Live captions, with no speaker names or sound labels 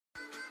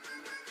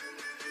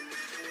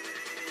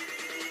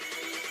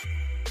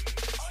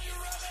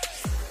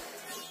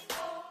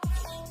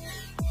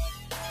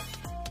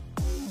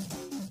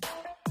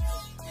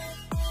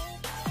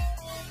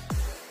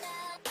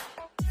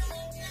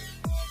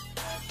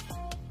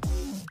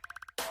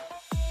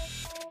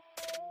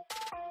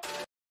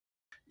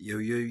Yo,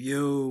 yo,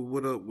 yo,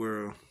 what up,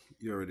 world?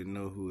 You already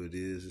know who it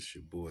is. It's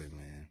your boy,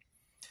 man.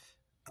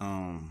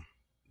 Um,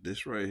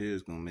 this right here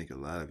is gonna make a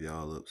lot of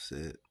y'all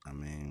upset. I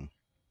mean,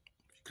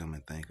 if you come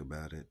and think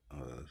about it,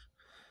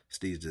 it's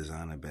these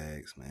designer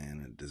bags,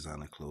 man, and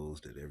designer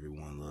clothes that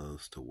everyone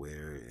loves to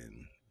wear,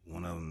 and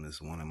one of them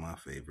is one of my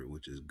favorite,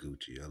 which is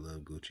Gucci. I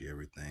love Gucci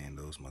everything.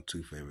 Those are my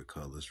two favorite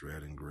colors,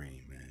 red and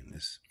green, man.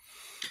 It's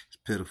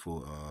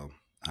pitiful,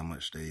 how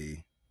much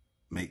they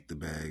make the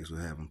bags, what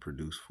have them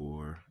produced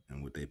for,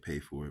 and what they pay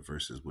for it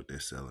versus what they're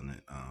selling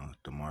it.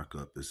 The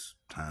markup is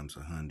times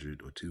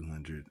 100 or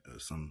 200 or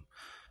some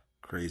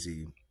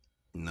crazy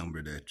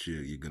number that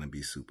you're gonna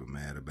be super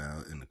mad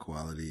about, and the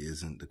quality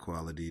isn't the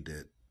quality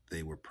that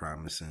they were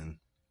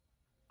promising.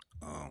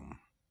 Um,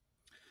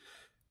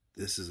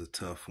 this is a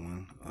tough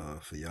one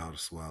for y'all to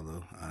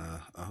swallow.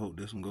 I hope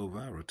this one go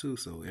viral too,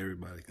 so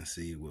everybody can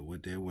see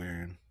what they're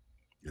wearing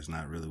is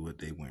not really what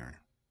they're wearing,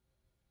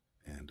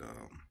 and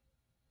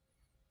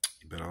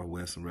you better all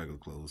wear some regular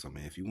clothes. I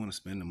mean, if you want to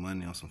spend the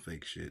money on some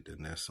fake shit,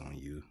 then that's on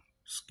you.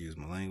 Excuse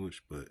my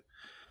language, but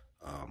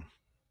um,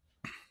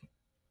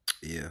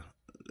 yeah,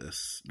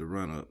 that's the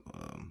run up.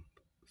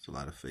 It's a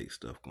lot of fake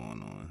stuff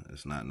going on.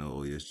 It's not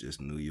it's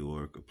just New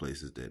York or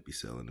places that be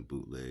selling the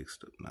bootleg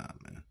stuff. Nah,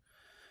 man.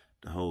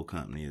 The whole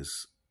company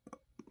is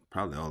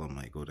probably all of them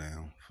might go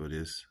down for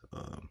this.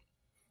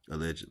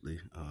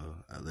 Allegedly.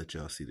 I'll let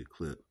y'all see the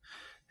clip.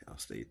 Y'all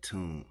stay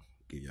tuned.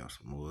 Give y'all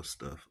some more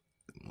stuff,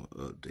 more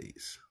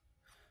updates.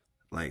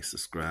 Like,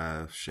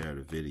 subscribe, share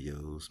the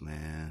videos,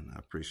 man. I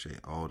appreciate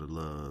all the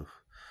love.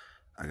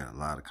 I got a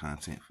lot of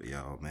content for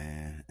y'all,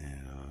 man.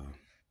 And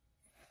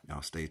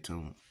y'all stay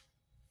tuned.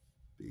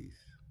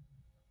 Peace.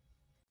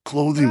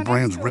 Clothing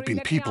brands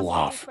ripping people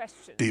off.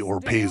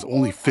 Dior pays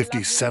only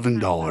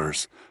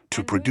 $57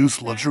 to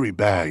produce luxury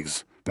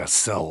bags that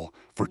sell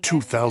for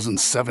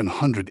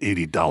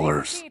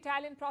 $2,780.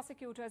 Italian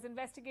prosecutors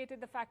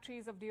investigated the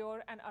factories of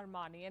Dior and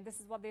Armani, and this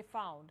is what they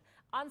found: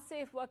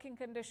 unsafe working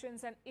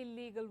conditions and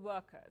illegal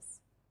workers.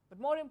 But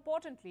more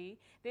importantly,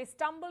 they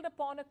stumbled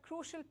upon a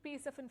crucial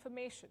piece of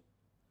information.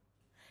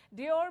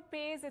 Dior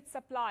pays its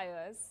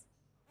suppliers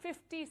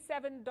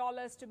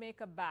 $57 to make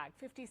a bag.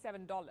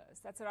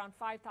 $57. That's around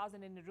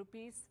 5,000 Indian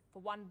rupees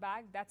for one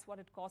bag. That's what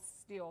it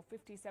costs Dior,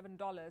 $57.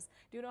 Do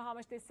you know how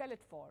much they sell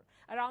it for?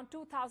 Around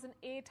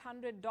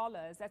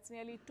 $2,800. That's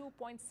nearly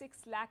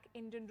 2.6 lakh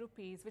Indian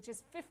rupees, which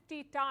is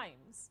 50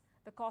 times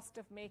the cost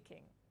of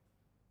making.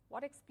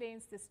 What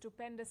explains this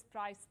stupendous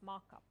price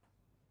markup?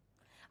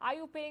 Are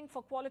you paying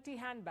for quality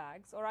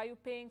handbags, or are you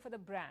paying for the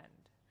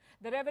brand?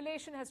 The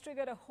revelation has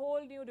triggered a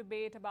whole new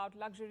debate about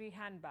luxury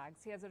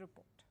handbags. Here's a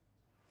report.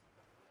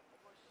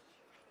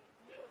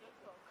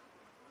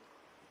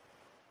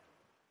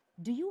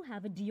 Do you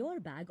have a Dior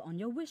bag on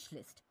your wish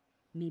list?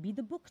 Maybe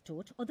the book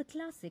tote or the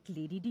classic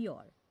Lady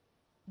Dior.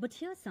 But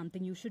here's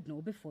something you should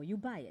know before you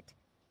buy it.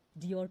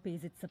 Dior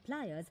pays its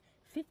suppliers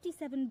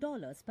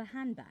 $57 per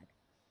handbag.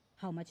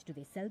 How much do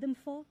they sell them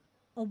for?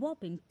 A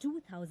whopping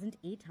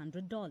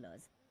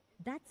 $2,800.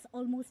 That's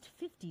almost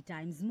 50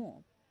 times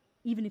more.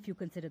 Even if you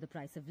consider the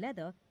price of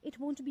leather, it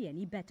won't be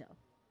any better.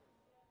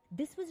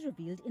 This was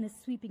revealed in a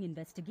sweeping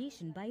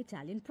investigation by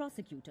Italian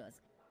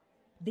prosecutors.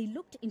 They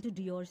looked into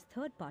Dior's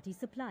third-party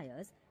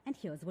suppliers, and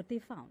here's what they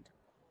found.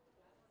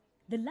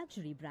 The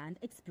luxury brand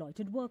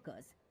exploited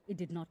workers. It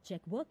did not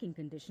check working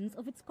conditions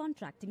of its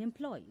contracting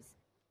employees.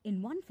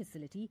 In one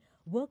facility,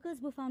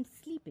 workers were found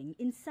sleeping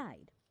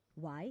inside.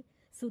 Why?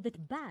 So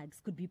that bags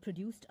could be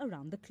produced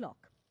around the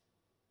clock.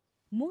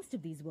 Most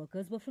of these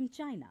workers were from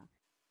China.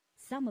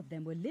 Some of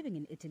them were living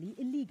in Italy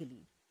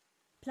illegally.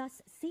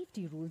 Plus,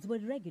 safety rules were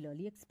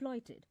regularly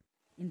exploited.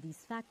 In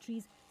these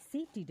factories,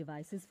 safety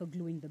devices for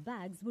gluing the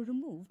bags were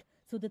removed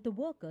so that the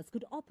workers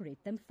could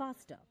operate them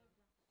faster.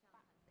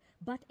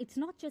 But it's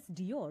not just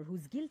Dior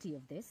who's guilty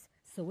of this,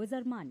 so is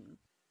Armani.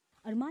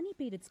 Armani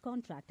paid its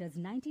contractors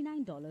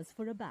 $99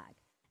 for a bag.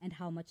 And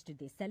how much did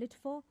they sell it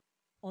for?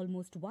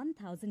 Almost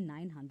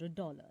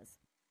 $1,900.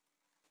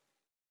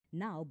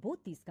 Now,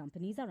 both these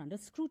companies are under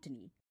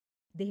scrutiny.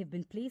 They have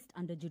been placed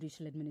under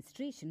judicial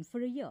administration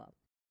for a year.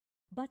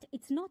 But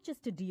it's not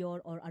just a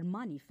Dior or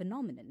Armani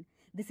phenomenon.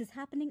 This is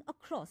happening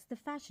across the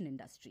fashion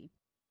industry.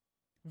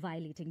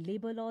 Violating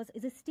labor laws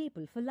is a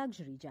staple for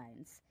luxury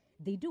giants.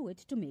 They do it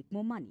to make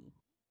more money.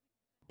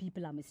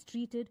 People are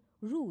mistreated,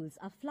 rules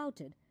are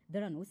flouted,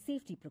 there are no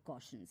safety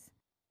precautions.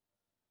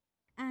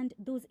 And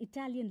those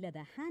Italian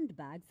leather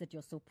handbags that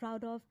you're so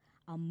proud of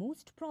are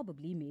most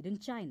probably made in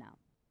China.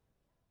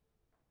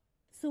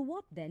 So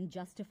what then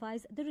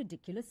justifies the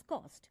ridiculous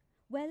cost?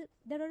 Well,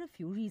 there are a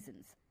few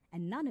reasons,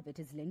 and none of it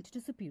is linked to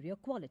superior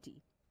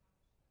quality.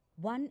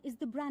 One is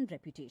the brand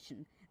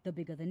reputation. The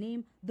bigger the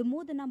name, the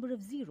more the number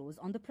of zeros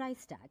on the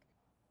price tag.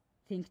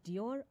 Think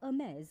Dior,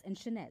 Hermes, and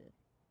Chanel.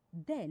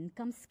 Then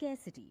comes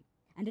scarcity,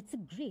 and it's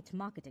a great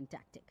marketing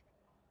tactic.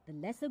 The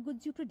lesser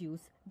goods you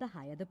produce, the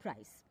higher the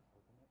price.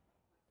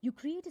 You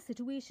create a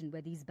situation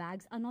where these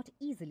bags are not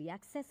easily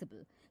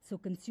accessible, so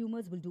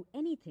consumers will do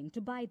anything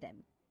to buy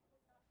them.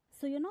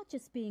 So you're not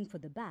just paying for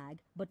the bag,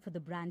 but for the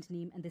brand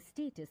name and the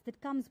status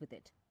that comes with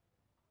it.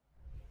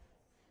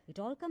 It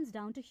all comes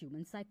down to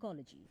human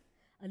psychology.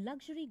 A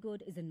luxury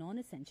good is a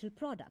non-essential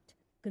product.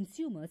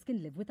 Consumers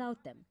can live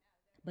without them.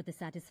 But the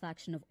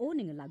satisfaction of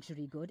owning a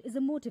luxury good is a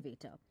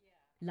motivator.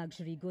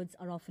 Luxury goods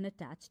are often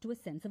attached to a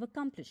sense of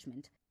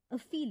accomplishment, a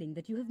feeling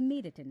that you have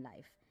made it in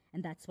life,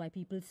 and that's why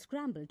people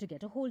scramble to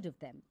get a hold of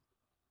them.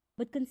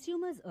 But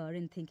consumers err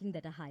in thinking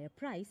that a higher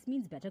price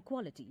means better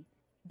quality.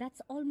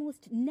 That's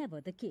almost never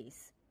the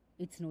case.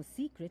 It's no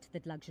secret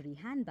that luxury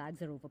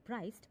handbags are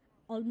overpriced.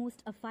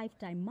 Almost a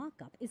 5-time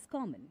markup is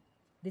common.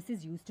 This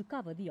is used to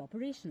cover the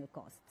operational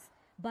costs.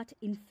 But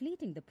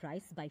inflating the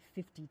price by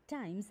 50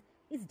 times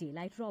is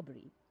daylight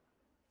robbery.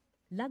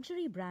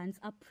 Luxury brands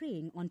are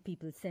preying on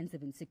people's sense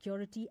of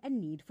insecurity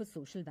and need for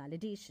social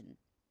validation.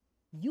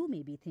 You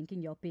may be thinking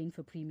you're paying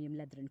for premium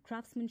leather and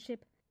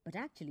craftsmanship, but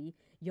actually,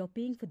 you're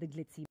paying for the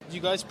glitzy. Do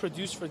you guys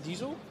produce for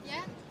diesel?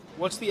 Yeah.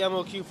 What's the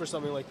MOQ for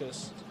something like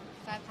this?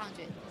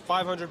 500.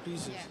 500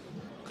 pieces. Yeah.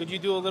 Could you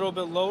do a little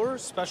bit lower,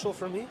 special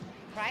for me?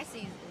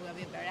 Pricing will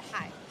be very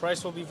high.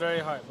 Price will be very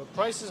high, but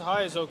price is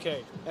high is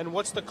okay. And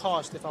what's the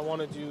cost if I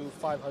want to do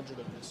 500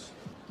 of this?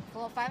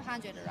 For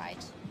 500,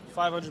 right?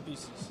 500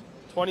 pieces.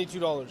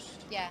 $22.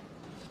 Yeah.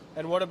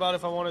 And what about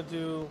if I want to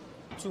do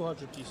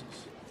 200 pieces?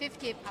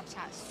 50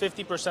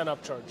 upcharge. 50%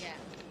 upcharge. Yeah.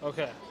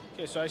 Okay.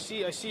 Okay, so I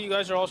see you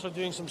guys are also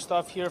doing some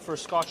stuff here for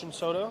scotch and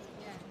soda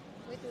Yeah.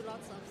 We do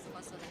lots of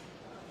scotch soda.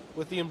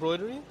 with the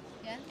embroidery.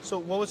 Yeah. So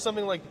what would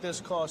something like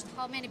this cost?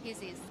 How many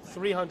pieces?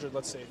 300,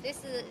 let's say.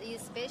 This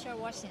is special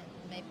washing.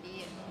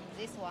 Maybe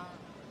this one.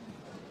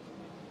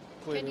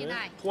 Wait a 29.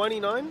 minute.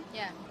 29?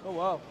 Yeah. Oh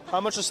wow. How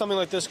much does something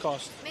like this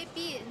cost?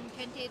 Maybe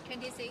in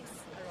 26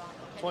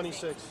 around.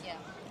 26. Yeah.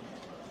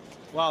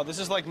 Wow, this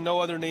is like no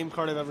other name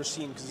card I've ever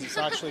seen because it's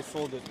actually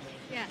folded.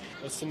 Yeah.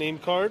 That's the name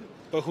card.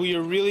 But who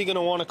you're really going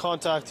to want to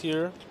contact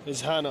here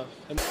is Hannah.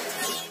 And